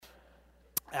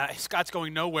Scott's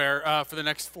going nowhere for the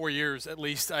next 4 years at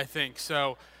least, I think.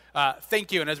 So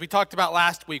thank you. And as we talked about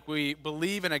last week, we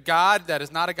believe in a God that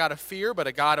is not a God of fear, but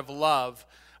a God of love.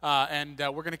 And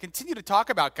we're going to continue to talk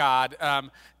about God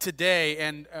today.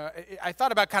 And I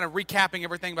thought about kind of recapping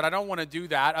everything, but I don't want to do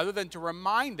that other than to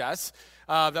remind us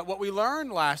that what we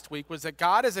learned last week was that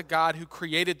God is a God who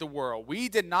created the world. We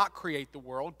did not create the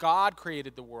world. God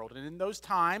created the world. And in those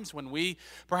times when we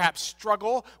perhaps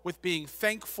struggle with being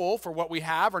thankful for what we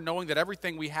have or knowing that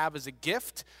everything we have is a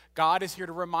gift, God is here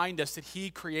to remind us that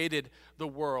He created the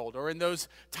world. Or in those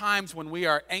times when we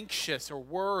are anxious or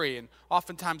worry, and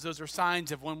oftentimes those are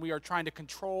signs of when we are trying to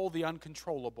control the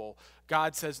uncontrollable,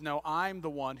 God says, no, I'm the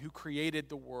one who created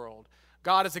the world.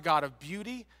 God is a God of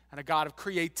beauty and a God of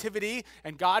creativity,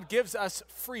 and God gives us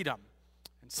freedom.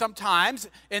 And sometimes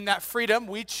in that freedom,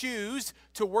 we choose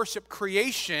to worship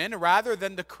creation rather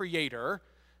than the Creator,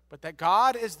 but that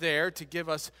God is there to give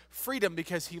us freedom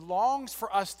because He longs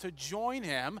for us to join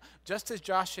Him, just as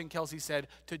Josh and Kelsey said,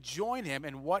 to join Him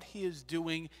in what He is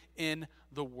doing in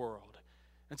the world.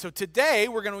 And so today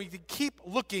we're going to keep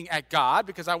looking at God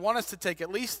because I want us to take at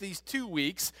least these 2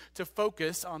 weeks to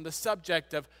focus on the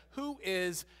subject of who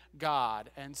is God.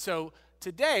 And so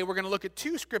today we're going to look at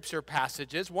 2 scripture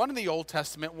passages, one in the Old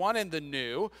Testament, one in the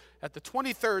New, at the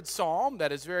 23rd Psalm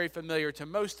that is very familiar to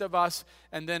most of us,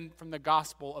 and then from the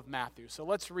Gospel of Matthew. So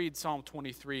let's read Psalm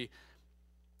 23.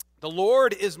 The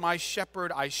Lord is my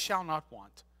shepherd, I shall not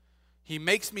want. He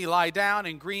makes me lie down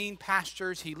in green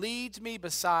pastures. He leads me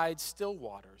beside still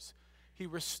waters. He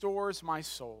restores my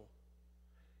soul.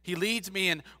 He leads me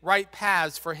in right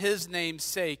paths for His name's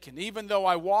sake. And even though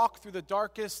I walk through the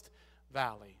darkest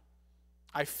valley,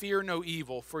 I fear no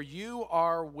evil, for You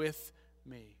are with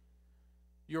me.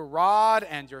 Your rod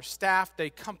and Your staff,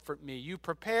 they comfort me. You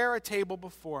prepare a table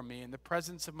before me in the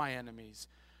presence of my enemies.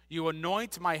 You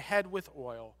anoint my head with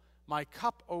oil. My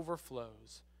cup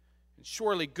overflows. And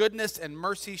surely goodness and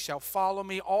mercy shall follow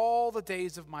me all the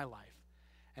days of my life,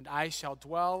 and I shall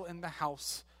dwell in the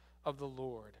house of the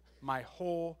Lord my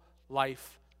whole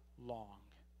life long.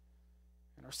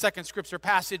 And our second scripture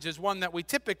passage is one that we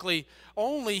typically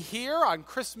only hear on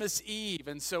Christmas Eve,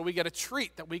 and so we get a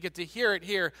treat that we get to hear it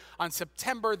here on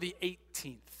September the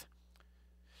 18th.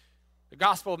 The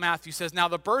Gospel of Matthew says, Now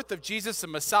the birth of Jesus the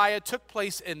Messiah took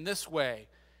place in this way.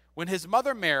 When His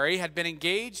mother Mary had been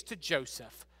engaged to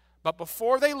Joseph, but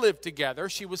before they lived together,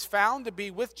 she was found to be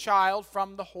with child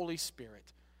from the Holy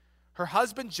Spirit. Her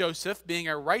husband Joseph, being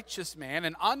a righteous man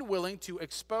and unwilling to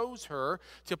expose her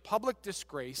to public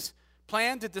disgrace,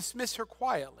 planned to dismiss her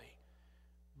quietly.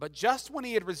 But just when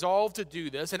he had resolved to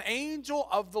do this, an angel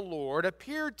of the Lord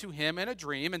appeared to him in a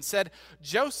dream and said,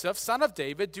 Joseph, son of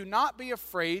David, do not be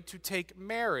afraid to take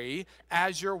Mary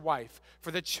as your wife, for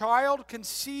the child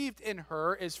conceived in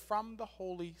her is from the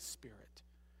Holy Spirit.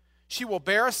 She will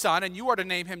bear a son, and you are to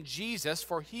name him Jesus,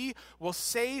 for he will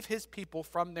save his people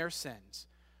from their sins.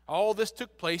 All this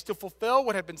took place to fulfill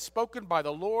what had been spoken by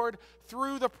the Lord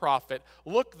through the prophet.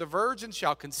 Look, the virgin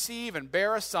shall conceive and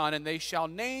bear a son, and they shall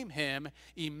name him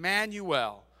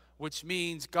Emmanuel, which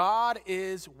means God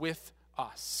is with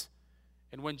us.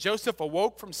 And when Joseph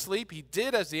awoke from sleep, he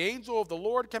did as the angel of the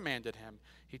Lord commanded him.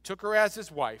 He took her as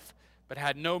his wife, but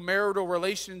had no marital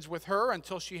relations with her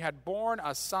until she had borne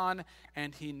a son,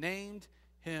 and he named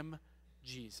him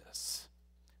Jesus.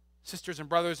 Sisters and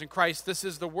brothers in Christ, this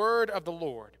is the word of the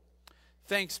Lord.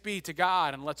 Thanks be to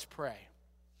God, and let's pray.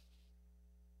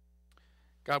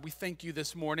 God, we thank You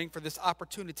this morning for this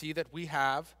opportunity that we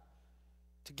have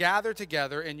to gather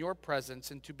together in Your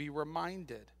presence and to be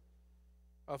reminded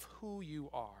of who You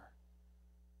are.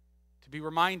 To be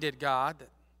reminded, God, that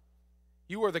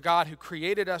You are the God who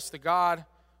created us, the God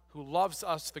who loves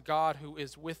us, the God who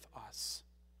is with us.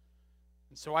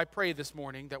 And so I pray this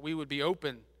morning that we would be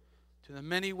open to the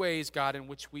many ways, God, in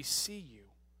which we see You.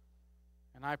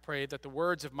 And I pray that the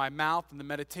words of my mouth and the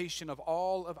meditation of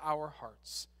all of our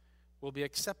hearts will be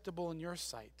acceptable in Your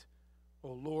sight,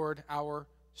 O Lord, our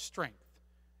strength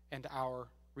and our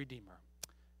Redeemer.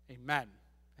 Amen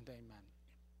and amen.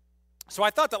 So I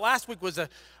thought that last week was a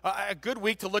good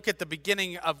week to look at the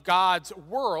beginning of God's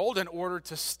world in order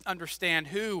to understand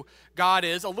who God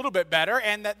is a little bit better,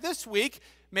 and that this week,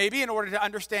 maybe in order to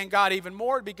understand God even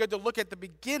more, it'd be good to look at the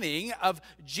beginning of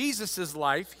Jesus'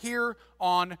 life here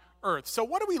on earth. So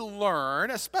what do we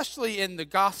learn, especially in the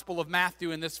Gospel of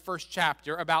Matthew in this first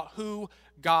chapter, about who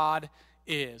God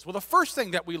is? Well, the first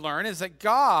thing that we learn is that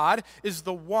God is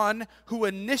the one who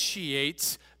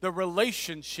initiates the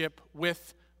relationship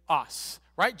with us,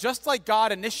 right? Just like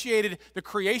God initiated the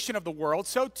creation of the world,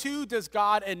 so too does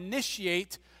God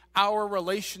initiate our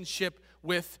relationship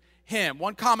with him.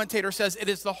 One commentator says it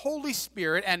is the Holy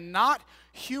Spirit and not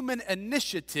human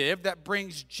initiative that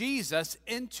brings Jesus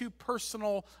into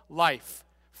personal life.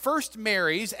 First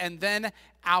Mary's and then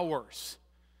ours.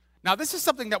 Now, this is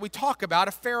something that we talk about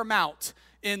a fair amount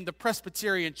in the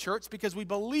Presbyterian Church because we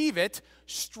believe it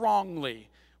strongly,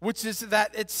 which is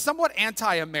that it's somewhat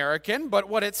anti-American, but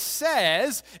what it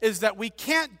says is that we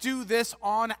can't do this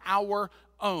on our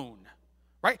own,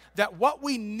 right? That what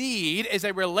we need is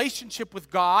a relationship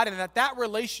with God, and that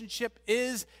relationship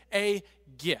is a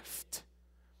gift.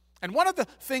 And one of the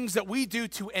things that we do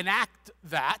to enact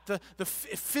that,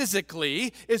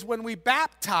 physically, is when we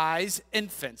baptize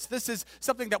infants. This is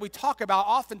something that we talk about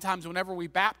oftentimes whenever we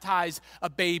baptize a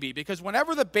baby, because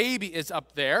whenever the baby is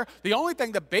up there, the only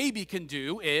thing the baby can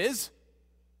do is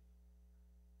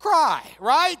cry,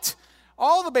 right?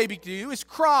 All the baby can do is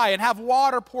cry and have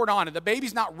water poured on it. The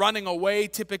baby's not running away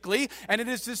typically, and it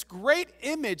is this great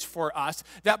image for us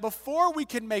that before we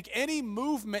can make any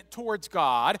movement towards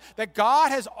God, that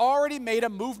God has already made a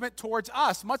movement towards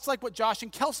us, much like what Josh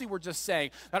and Kelsey were just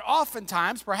saying, that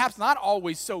oftentimes, perhaps not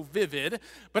always so vivid,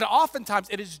 but oftentimes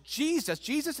it is Jesus.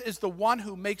 Jesus is the one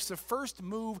who makes the first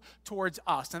move towards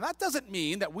us. And that doesn't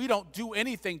mean that we don't do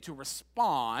anything to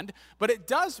respond, but it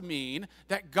does mean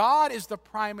that God is the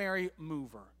primary mover.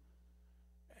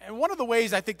 And one of the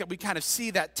ways I think that we kind of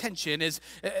see that tension is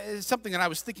something that I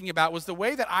was thinking about was the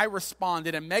way that I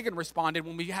responded and Megan responded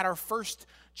when we had our first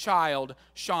child,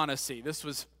 Shaughnessy. This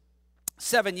was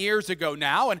 7 years ago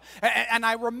now, and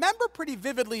I remember pretty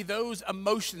vividly those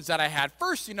emotions that I had.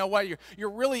 First, you know what, you're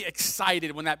really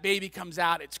excited when that baby comes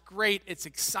out. It's great, it's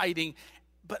exciting.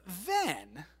 But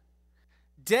then,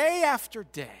 day after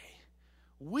day,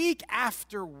 week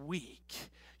after week,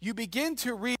 you begin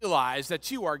to realize that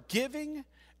you are giving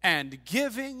and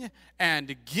giving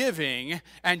and giving,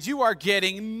 and you are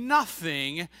getting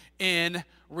nothing in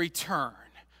return,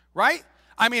 right?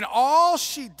 I mean, all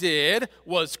she did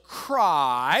was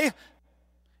cry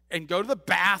and go to the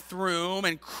bathroom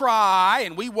and cry,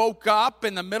 and we woke up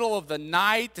in the middle of the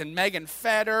night, and Megan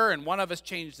fed her, and one of us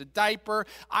changed the diaper.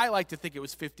 I like to think it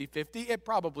was 50-50. It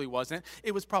probably wasn't.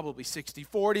 It was probably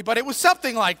 60-40, but it was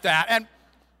something like that, and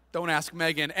don't ask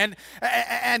Megan. And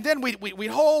then we'd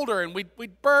hold her and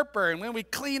we'd burp her, and then we'd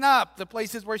clean up the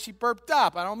places where she burped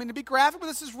up. I don't mean to be graphic, but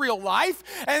this is real life.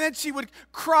 And then she would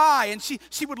cry, and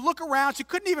she would look around. She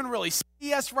couldn't even really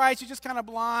see us right. She's just kind of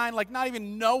blind, like not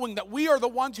even knowing that we are the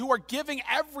ones who are giving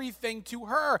everything to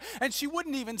her. And she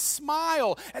wouldn't even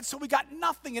smile. And so we got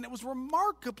nothing, and it was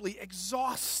remarkably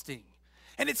exhausting.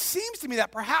 And it seems to me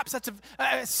that perhaps that's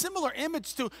a similar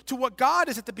image to what God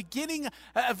is at the beginning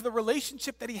of the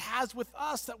relationship that he has with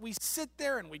us, that we sit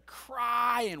there and we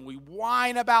cry and we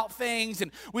whine about things,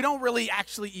 and we don't really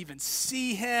actually even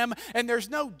see him, and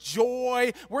there's no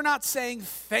joy. We're not saying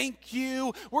thank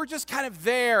you. We're just kind of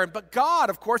there. But God,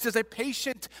 of course, is a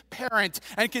patient parent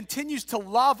and continues to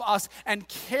love us and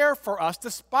care for us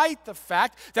despite the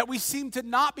fact that we seem to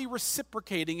not be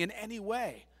reciprocating in any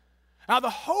way. Now,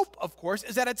 the hope, of course,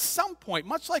 is that at some point,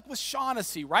 much like with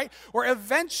Shaughnessy, right, where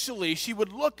eventually she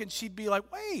would look and she'd be like,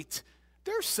 wait,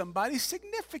 there's somebody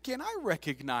significant. I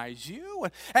recognize you.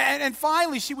 And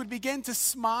finally, she would begin to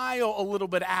smile a little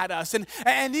bit at us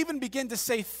and even begin to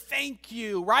say thank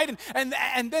you, right?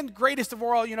 And then greatest of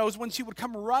all, is when she would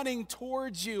come running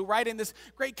towards you, right, in this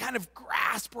great kind of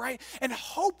grasp, right? And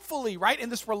hopefully, right, in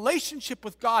this relationship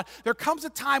with God, there comes a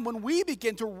time when we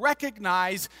begin to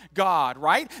recognize God,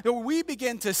 right? That we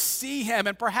begin to see him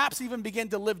and perhaps even begin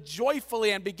to live joyfully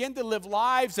and begin to live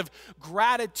lives of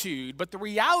gratitude. But the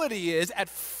reality is, at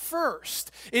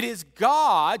first, it is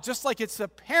God, just like it's a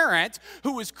parent,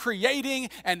 who is creating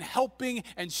and helping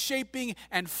and shaping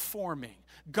and forming.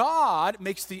 God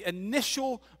makes the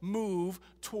initial move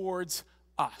towards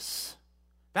us.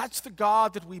 That's the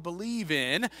God that we believe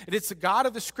in, and it's the God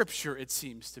of the Scripture, it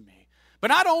seems to me.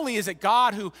 But not only is it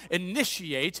God who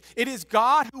initiates, it is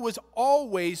God who is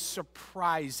always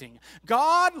surprising.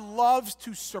 God loves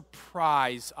to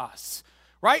surprise us.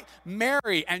 Right?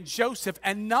 Mary and Joseph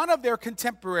and none of their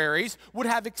contemporaries would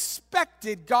have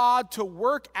expected God to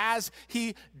work as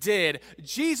he did.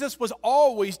 Jesus was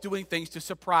always doing things to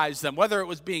surprise them, whether it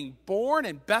was being born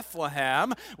in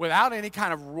Bethlehem without any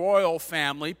kind of royal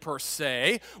family per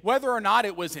se, whether or not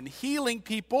it was in healing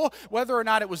people, whether or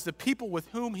not it was the people with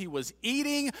whom he was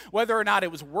eating, whether or not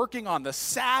it was working on the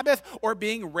Sabbath or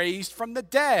being raised from the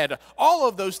dead. All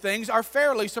of those things are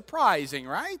fairly surprising,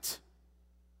 right?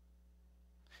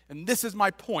 And this is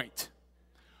my point.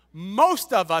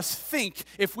 Most of us think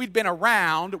if we'd been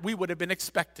around, we would have been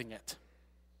expecting it.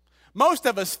 Most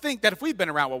of us think that if we'd been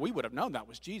around, well, we would have known that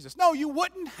was Jesus. No, you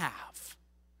wouldn't have.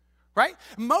 right?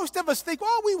 Most of us think,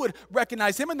 well, we would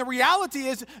recognize him. And the reality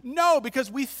is, no,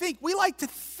 because we like to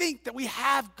think that we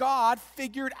have God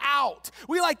figured out.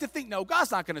 We like to think, no,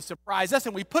 God's not going to surprise us.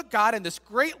 And we put God in this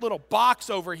great little box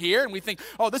over here. And we think,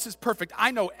 oh, this is perfect.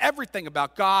 I know everything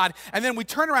about God. And then we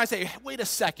turn around and say, wait a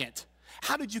second.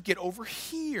 How did you get over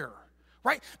here?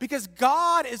 Right? Because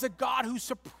God is a God who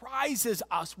surprises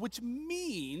us, which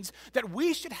means that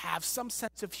we should have some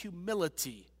sense of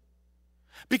humility.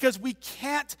 Because we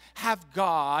can't have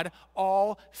God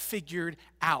all figured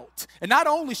out. And not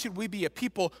only should we be a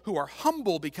people who are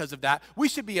humble because of that, we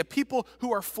should be a people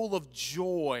who are full of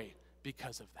joy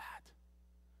because of that.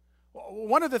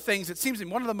 One of the things that seems to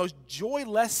me one of the most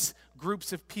joyless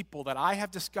groups of people that I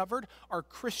have discovered are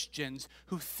Christians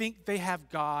who think they have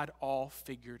God all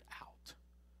figured out.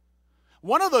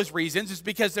 One of those reasons is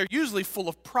because they're usually full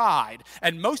of pride,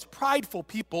 and most prideful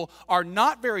people are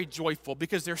not very joyful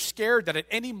because they're scared that at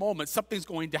any moment something's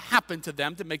going to happen to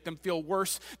them to make them feel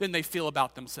worse than they feel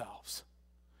about themselves.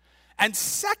 And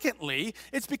secondly,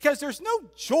 it's because there's no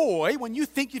joy when you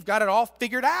think you've got it all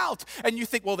figured out. And you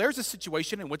think, well, there's a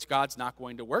situation in which God's not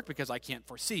going to work because I can't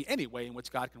foresee any way in which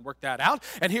God can work that out.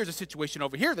 And here's a situation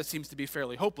over here that seems to be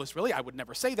fairly hopeless, really. I would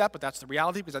never say that, but that's the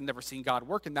reality because I've never seen God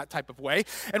work in that type of way.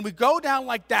 And we go down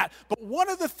like that. But one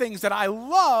of the things that I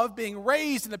love being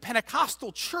raised in the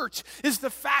Pentecostal church is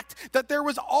the fact that there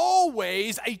was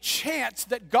always a chance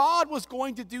that God was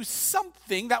going to do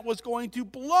something that was going to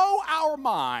blow our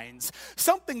minds.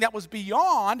 Something that was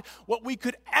beyond what we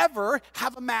could ever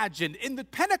have imagined. In the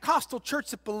Pentecostal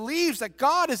church that believes that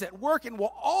God is at work and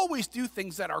will always do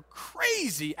things that are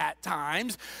crazy at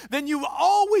times, then you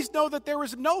always know that there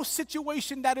is no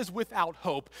situation that is without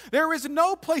hope. There is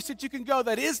no place that you can go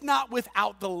that is not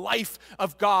without the life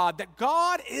of God, that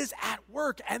God is at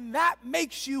work, and that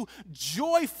makes you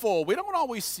joyful. We don't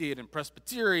always see it in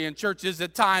Presbyterian churches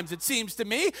at times, it seems to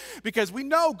me, because we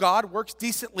know God works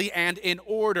decently and in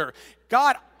order.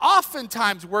 God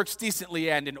oftentimes works decently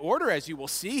and in order, as you will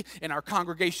see in our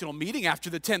congregational meeting after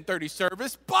the 10:30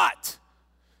 service, but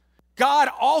God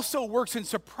also works in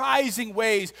surprising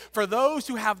ways for those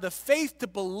who have the faith to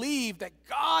believe that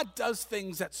God does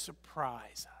things that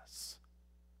surprise us.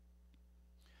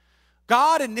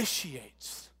 God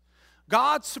initiates,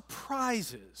 God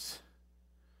surprises,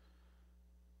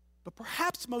 but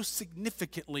perhaps most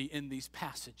significantly in these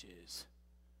passages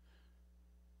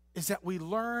is that we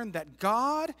learn that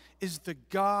God is the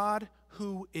God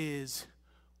who is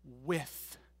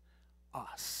with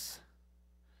us.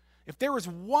 If there is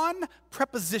one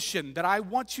preposition that I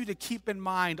want you to keep in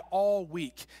mind all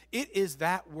week, it is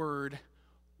that word,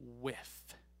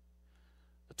 with.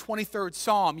 The 23rd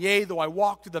Psalm, yea, though I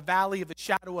walk through the valley of the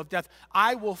shadow of death,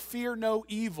 I will fear no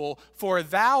evil, for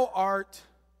thou art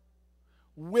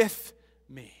with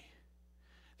me.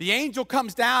 The angel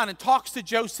comes down and talks to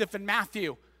Joseph and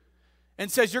Matthew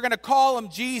and says, you're going to call him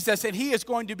Jesus, and he is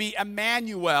going to be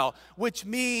Emmanuel, which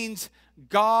means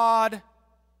God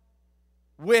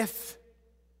with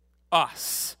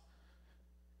us.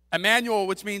 Emmanuel,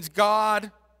 which means God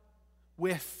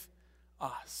with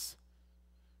us.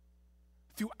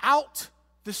 Throughout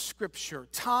the scripture,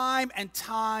 time and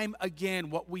time again,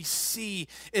 what we see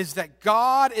is that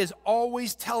God is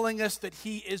always telling us that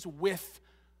he is with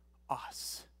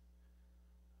us.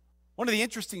 One of the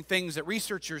interesting things that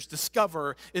researchers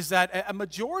discover is that a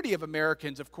majority of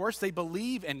Americans, of course, they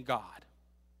believe in God.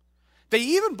 They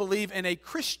even believe in a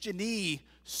Christian-y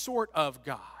sort of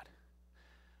God.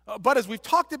 But as we've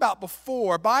talked about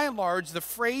before, by and large, the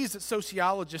phrase that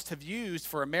sociologists have used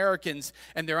for Americans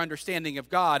and their understanding of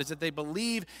God is that they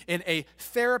believe in a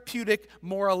therapeutic,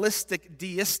 moralistic,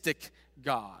 deistic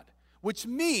God, which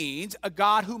means a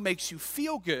God who makes you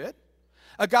feel good,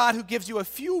 a God who gives you a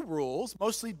few rules,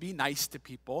 mostly be nice to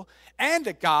people, and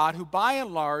a God who, by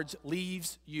and large,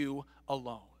 leaves you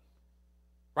alone.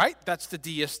 Right? That's the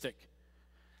deistic.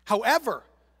 However,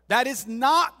 that is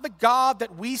not the God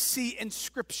that we see in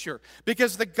Scripture,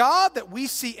 because the God that we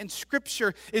see in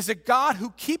Scripture is a God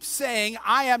who keeps saying,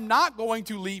 I am not going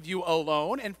to leave you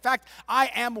alone. In fact,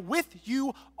 I am with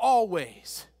you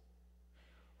always.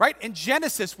 Right? In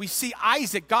Genesis, we see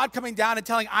Isaac, God coming down and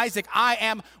telling Isaac, I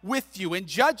am with you. In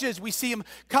Judges, we see him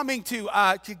coming to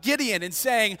Gideon and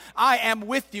saying, I am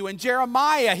with you. In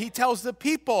Jeremiah, he tells the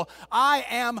people, I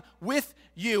am with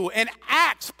you. In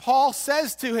Acts, Paul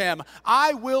says to him,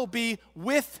 I will be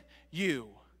with you.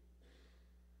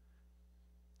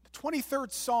 The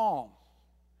 23rd Psalm.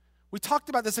 We talked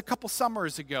about this a couple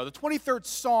summers ago. The 23rd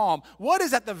Psalm. What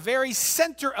is at the very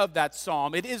center of that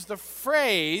psalm? It is the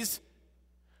phrase,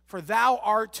 for thou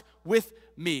art with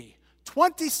me.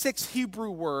 26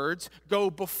 Hebrew words go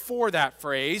before that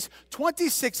phrase.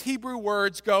 26 Hebrew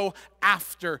words go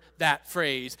after that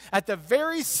phrase. At the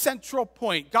very central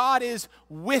point, God is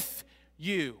with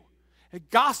you. The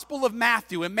Gospel of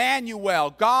Matthew,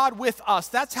 Emmanuel, God with us.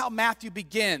 That's how Matthew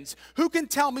begins. Who can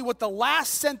tell me what the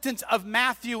last sentence of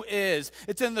Matthew is?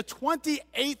 It's in the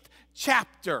 28th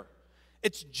chapter.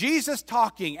 It's Jesus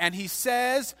talking, and he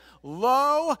says,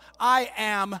 "Lo, I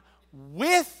am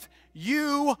with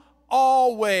you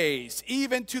always,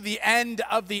 even to the end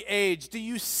of the age." Do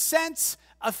you sense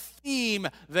a theme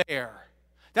there?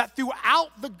 That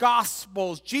throughout the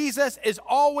Gospels, Jesus is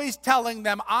always telling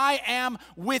them, I am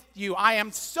with you. I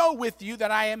am so with you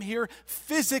that I am here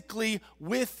physically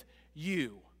with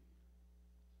you.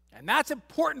 And that's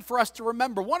important for us to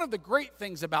remember. One of the great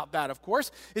things about that, of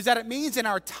course, is that it means in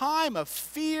our time of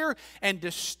fear and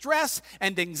distress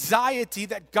and anxiety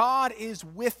that God is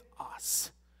with us.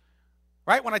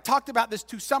 Right? When I talked about this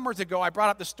 2 summers ago, I brought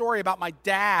up the story about my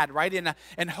dad, right,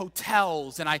 in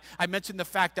hotels. And I mentioned the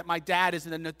fact that my dad is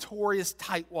a notorious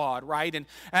tightwad, right?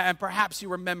 And perhaps you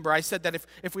remember, I said that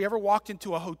if we ever walked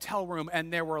into a hotel room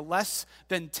and there were less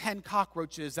than 10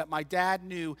 cockroaches, that my dad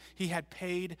knew he had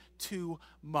paid too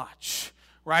much,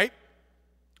 right?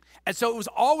 And so it was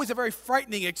always a very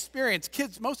frightening experience.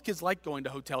 Most kids like going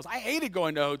to hotels. I hated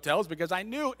going to hotels because I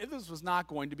knew this was not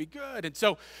going to be good. And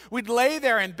so we'd lay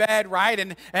there in bed,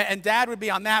 right? And Dad would be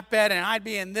on that bed, and I'd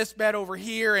be in this bed over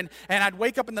here, and I'd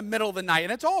wake up in the middle of the night.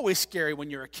 And it's always scary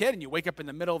when you're a kid and you wake up in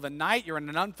the middle of the night. You're in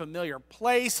an unfamiliar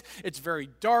place. It's very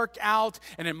dark out.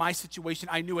 And in my situation,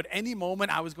 I knew at any moment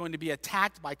I was going to be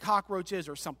attacked by cockroaches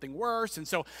or something worse. And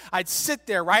so I'd sit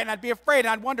there, right? And I'd be afraid. And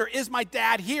I'd wonder, is my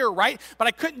dad here, right? But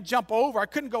I couldn't jump over. I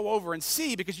couldn't go over and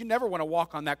see because you never want to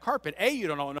walk on that carpet. A, you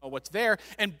don't know what's there.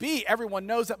 And B, everyone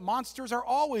knows that monsters are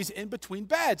always in between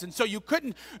beds. And so you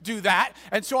couldn't do that.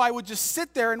 And so I would just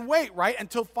sit there and wait, right?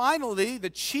 Until finally the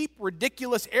cheap,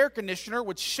 ridiculous air conditioner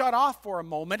would shut off for a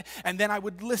moment, and then I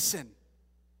would listen. And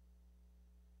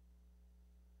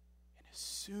as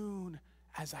soon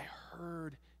as I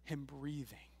heard him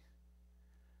breathing,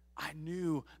 I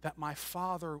knew that my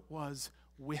Father was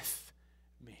with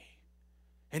me.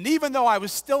 And even though I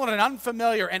was still in an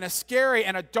unfamiliar and a scary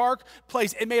and a dark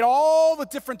place, it made all the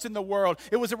difference in the world.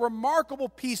 It was a remarkable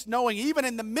peace knowing, even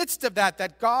in the midst of that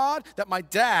my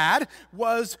dad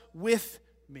was with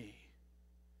me.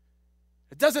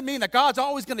 It doesn't mean that God's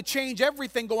always going to change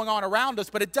everything going on around us,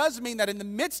 but it does mean that in the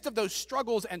midst of those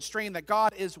struggles and strain, that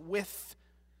God is with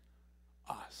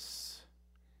us.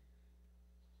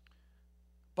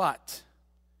 But,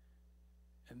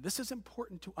 and this is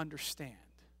important to understand,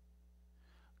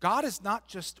 God is not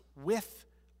just with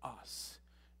us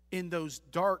in those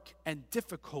dark and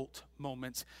difficult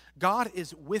moments. God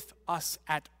is with us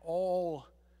at all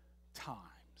times.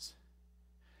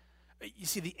 You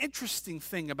see, the interesting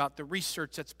thing about the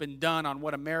research that's been done on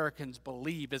what Americans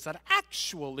believe is that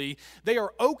actually they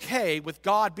are okay with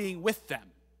God being with them.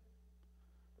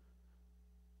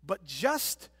 But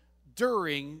just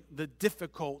during the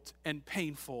difficult and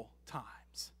painful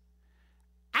times.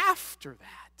 After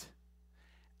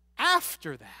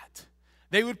that,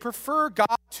 they would prefer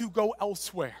God to go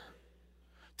elsewhere,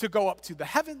 to go up to the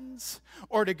heavens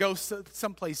or to go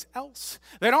someplace else.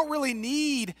 They don't really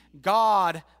need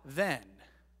God then,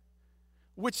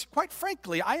 which, quite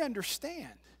frankly, I understand.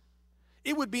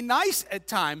 It would be nice at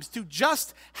times to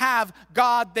just have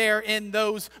God there in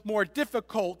those more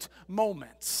difficult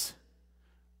moments.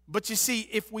 But you see,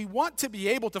 if we want to be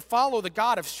able to follow the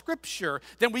God of Scripture,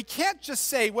 then we can't just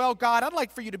say, well, God, I'd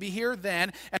like for you to be here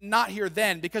then and not here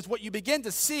then, because what you begin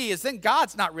to see is then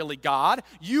God's not really God.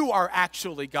 You are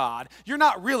actually God. You're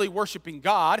not really worshiping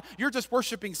God. You're just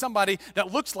worshiping somebody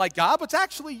that looks like God, but it's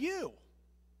actually you.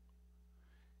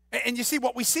 And you see,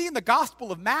 what we see in the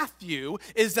Gospel of Matthew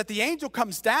is that the angel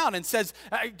comes down and says,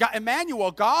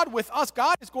 Emmanuel, God with us,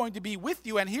 God is going to be with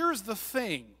you, and here's the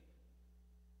thing.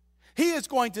 He is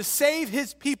going to save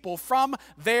his people from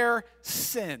their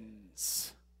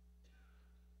sins.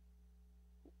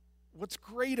 What's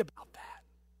great about that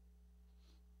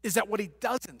is that what he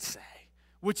doesn't say,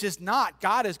 which is not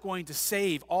God is going to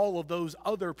save all of those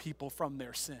other people from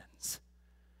their sins.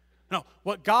 No,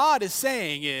 what God is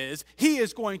saying is he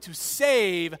is going to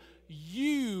save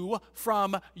you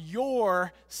from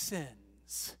your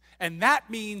sins. And that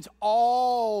means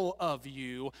all of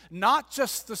you, not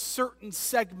just the certain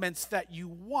segments that you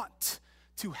want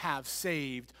to have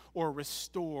saved or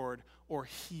restored or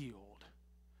healed.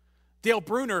 Dale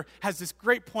Bruner has this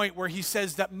great point where he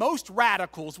says that most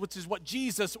radicals, which is what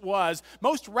Jesus was,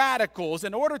 most radicals,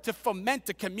 in order to foment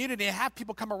a community and have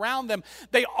people come around them,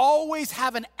 they always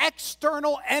have an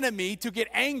external enemy to get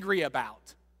angry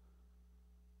about.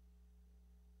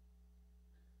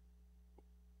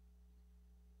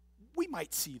 We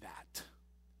might see that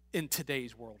in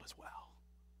today's world as well.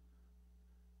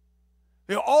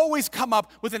 They always come up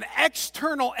with an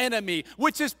external enemy,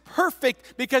 which is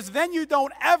perfect because then you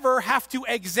don't ever have to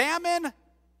examine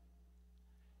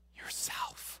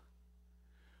yourself.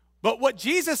 But what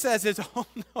Jesus says is, oh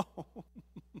no,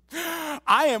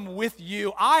 I am with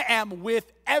you. I am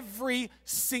with every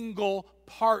single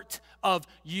part of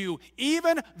you.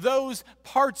 Even those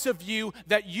parts of you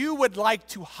that you would like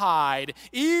to hide.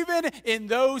 Even in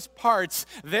those parts,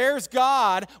 there's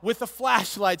God with a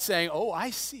flashlight saying, oh,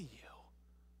 I see you.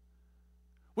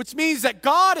 Which means that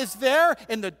God is there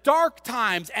in the dark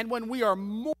times and when we are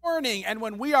mourning and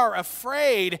when we are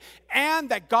afraid, and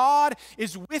that God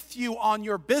is with you on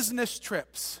your business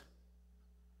trips,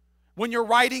 when you're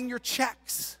writing your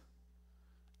checks,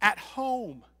 at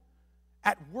home,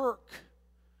 at work,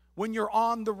 when you're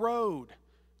on the road,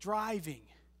 driving,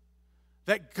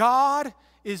 that God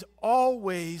is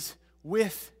always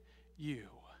with you.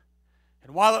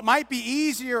 And while it might be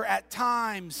easier at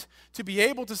times to be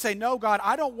able to say, no, God,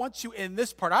 I don't want you in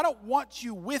this part. I don't want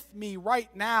you with me right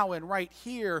now and right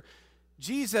here.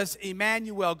 Jesus,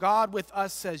 Emmanuel, God with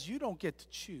us, says, you don't get to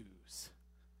choose.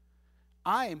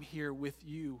 I am here with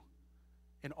you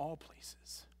in all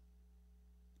places.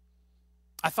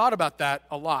 I thought about that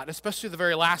a lot, especially the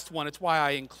very last one. It's why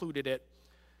I included it.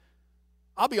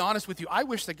 I'll be honest with you. I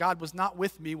wish that God was not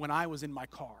with me when I was in my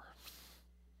car.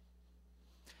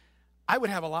 I would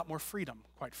have a lot more freedom,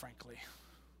 quite frankly.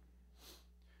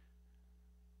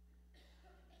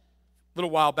 A little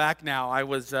while back now,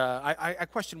 I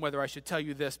questioned whether I should tell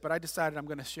you this, but I decided I'm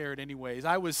going to share it anyways.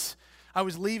 I was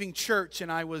leaving church,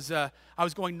 and I was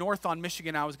going north on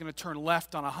Michigan. I was going to turn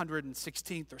left on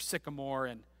 116th or Sycamore,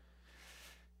 and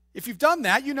if you've done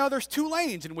that, you know there's 2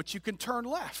 lanes in which you can turn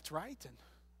left, right? And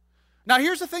now,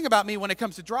 here's the thing about me when it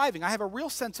comes to driving. I have a real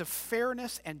sense of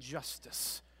fairness and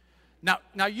justice.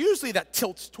 Now, usually that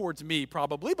tilts towards me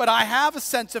probably, but I have a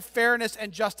sense of fairness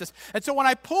and justice. And so when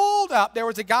I pulled up, there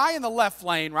was a guy in the left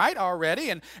lane, right,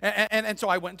 already, and so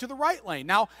I went into the right lane.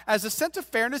 Now, as a sense of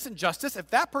fairness and justice,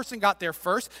 if that person got there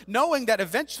first, knowing that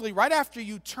eventually right after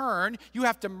you turn, you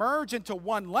have to merge into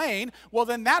one lane, well,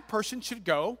 then that person should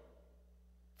go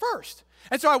first.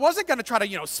 And so I wasn't going to try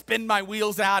to, spin my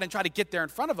wheels out and try to get there in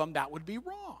front of them. That would be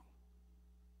wrong.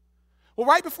 Well,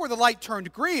 right before the light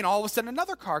turned green, all of a sudden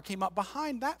another car came up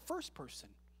behind that first person.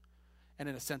 And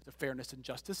in a sense of fairness and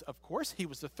justice, of course, he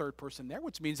was the third person there,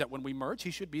 which means that when we merge,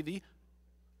 he should be the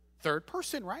third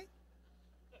person, right?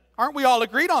 Aren't we all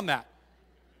agreed on that?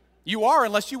 You are,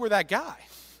 unless you were that guy.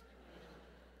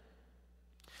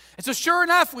 And so sure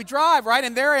enough, we drive, right?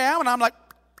 And there I am, and I'm like,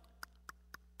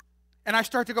 and I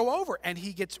start to go over, and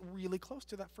he gets really close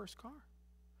to that first car.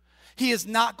 He is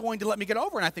not going to let me get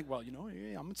over. And I think, well, I'm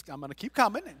going to keep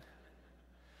coming.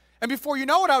 And before you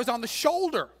know it, I was on the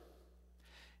shoulder.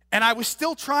 And I was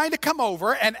still trying to come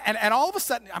over. And all of a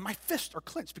sudden, my fists are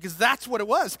clenched because that's what it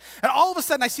was. And all of a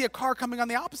sudden, I see a car coming on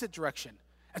the opposite direction.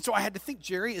 And so I had to think,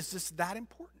 Jerry, is this that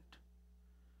important?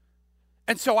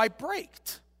 And so I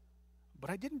braked. But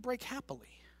I didn't brake happily.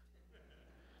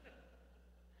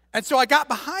 And so I got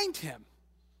behind him.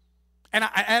 And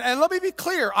let me be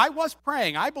clear, I was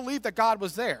praying. I believed that God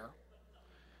was there.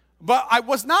 But I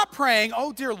was not praying,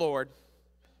 oh, dear Lord,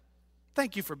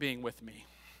 thank you for being with me.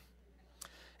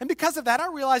 And because of that,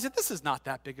 I realized that this is not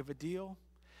that big of a deal.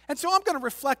 And so I'm going to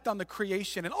reflect on the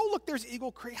creation. And, oh, look, there's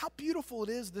Eagle Creek. How beautiful it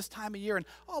is this time of year. And,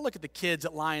 oh, look at the kids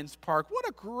at Lions Park. What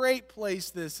a great place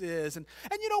this is. And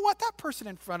you know what? That person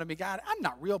in front of me, God, I'm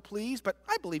not real pleased, but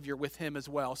I believe you're with him as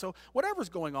well. So whatever's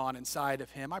going on inside of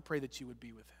him, I pray that you would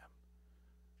be with him.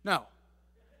 No.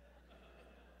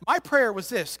 My prayer was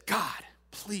this: God,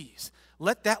 please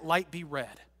let that light be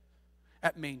red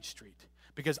at Main Street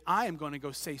because I am going to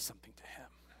go say something to him.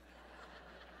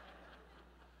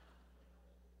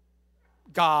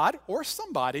 God or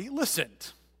somebody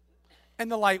listened,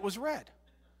 and the light was red.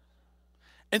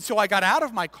 And so I got out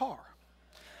of my car.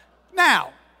 Now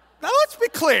let's be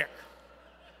clear.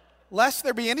 Lest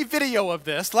there be any video of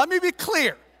this, let me be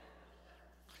clear.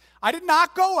 I did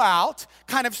not go out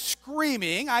kind of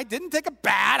screaming. I didn't take a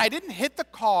bat. I didn't hit the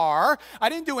car. I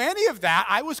didn't do any of that.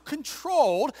 I was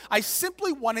controlled. I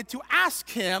simply wanted to ask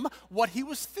him what he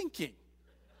was thinking.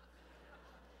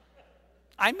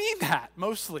 I mean that,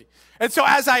 mostly. And so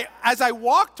as I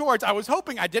walked towards, I was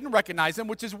hoping I didn't recognize him,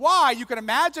 which is why you can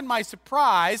imagine my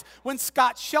surprise when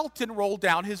Scott Shelton rolled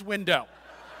down his window.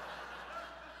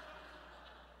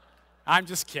 I'm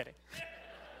just kidding.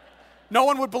 No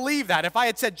one would believe that. If I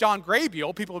had said John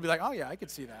Graybiel, people would be like, oh yeah, I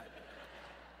could see that.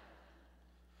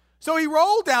 So he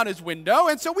rolled down his window,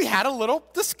 and so we had a little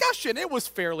discussion. It was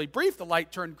fairly brief. The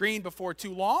light turned green before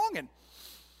too long, and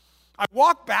I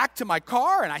walked back to my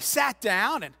car, and I sat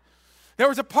down, and there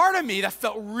was a part of me that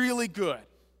felt really good.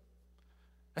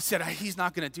 I said, he's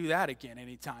not going to do that again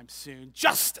anytime soon.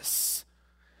 Justice.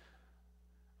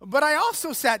 But I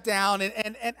also sat down,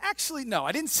 and actually, no,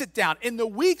 I didn't sit down. In the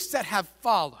weeks that have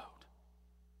followed,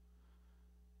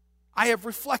 I have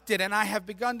reflected, and I have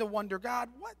begun to wonder, God,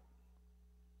 what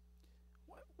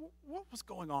was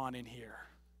going on in here?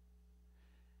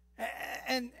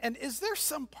 And is there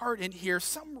some part in here,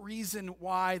 some reason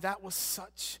why that was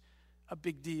such a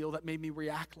big deal that made me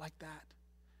react like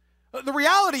that? The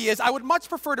reality is, I would much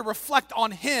prefer to reflect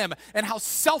on him and how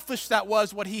selfish that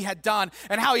was, what he had done,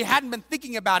 and how he hadn't been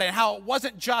thinking about it, and how it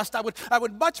wasn't just. I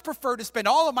would much prefer to spend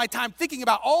all of my time thinking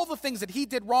about all the things that he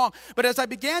did wrong. But as I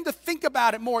began to think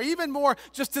about it more, even more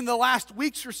just in the last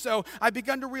weeks or so, I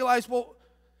began to realize, well,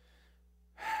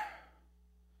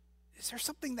 is there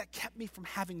something that kept me from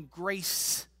having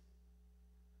grace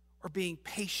or being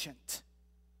patient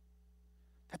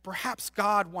that perhaps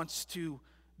God wants to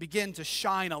begin to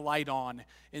shine a light on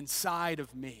inside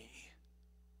of me?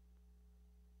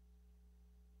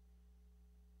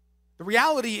 The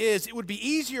reality is, it would be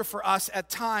easier for us at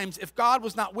times if God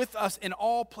was not with us in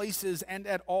all places and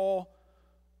at all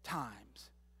times.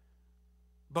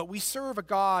 But we serve a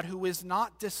God who is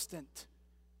not distant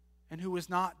and who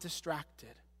is not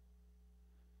distracted.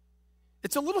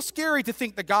 It's a little scary to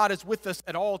think that God is with us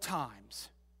at all times.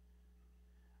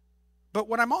 But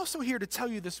what I'm also here to tell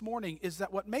you this morning is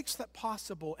that what makes that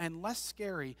possible and less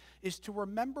scary is to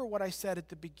remember what I said at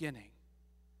the beginning,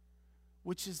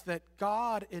 which is that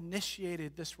God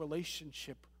initiated this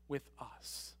relationship with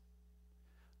us.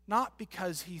 Not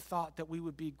because he thought that we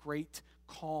would be great,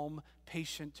 calm,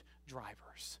 patient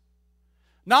drivers.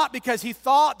 Not because he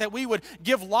thought that we would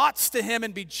give lots to him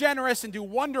and be generous and do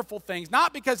wonderful things.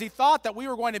 Not because he thought that we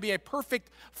were going to be a perfect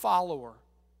follower.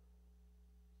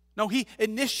 No, he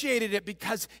initiated it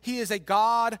because he is a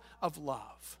God of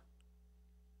love.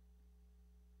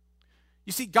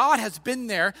 You see, God has been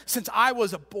there since I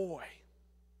was a boy.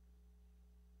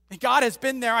 And God has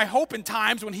been there, I hope, in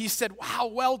times when he said, wow,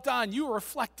 well done, you are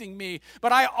reflecting me.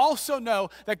 But I also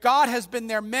know that God has been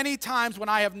there many times when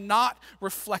I have not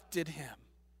reflected him.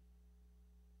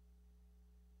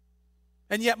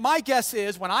 And yet my guess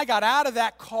is when I got out of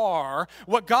that car,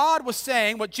 what God was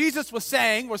saying, what Jesus was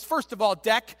saying was, first of all,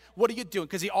 Deck, what are you doing?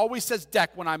 Because he always says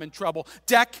Deck when I'm in trouble.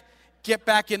 Deck, get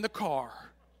back in the car.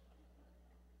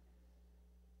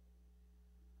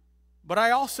 But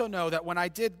I also know that when I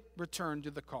did return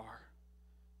to the car,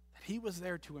 that he was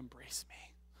there to embrace me.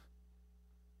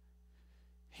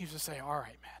 He was to say, all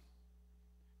right, man,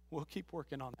 we'll keep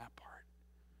working on that part.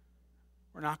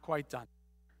 We're not quite done.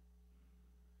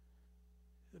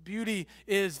 The beauty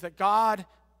is that God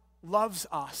loves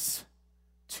us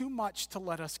too much to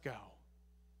let us go,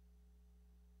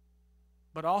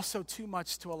 but also too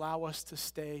much to allow us to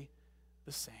stay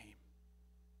the same.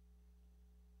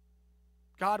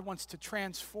 God wants to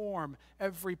transform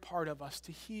every part of us,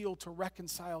 to heal, to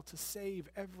reconcile, to save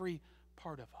every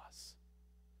part of us.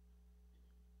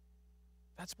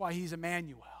 That's why he's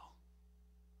Emmanuel.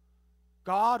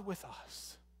 God with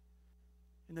us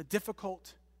in the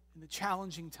difficult, in the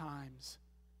challenging times,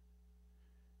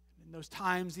 in those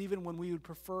times even when we would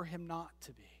prefer him not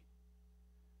to be,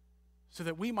 so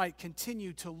that we might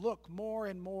continue to look more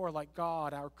and more like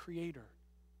God, our Creator,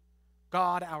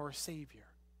 God, our Savior,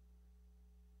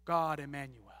 God,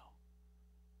 Emmanuel,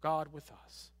 God with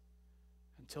us,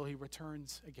 until he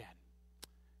returns again.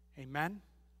 Amen.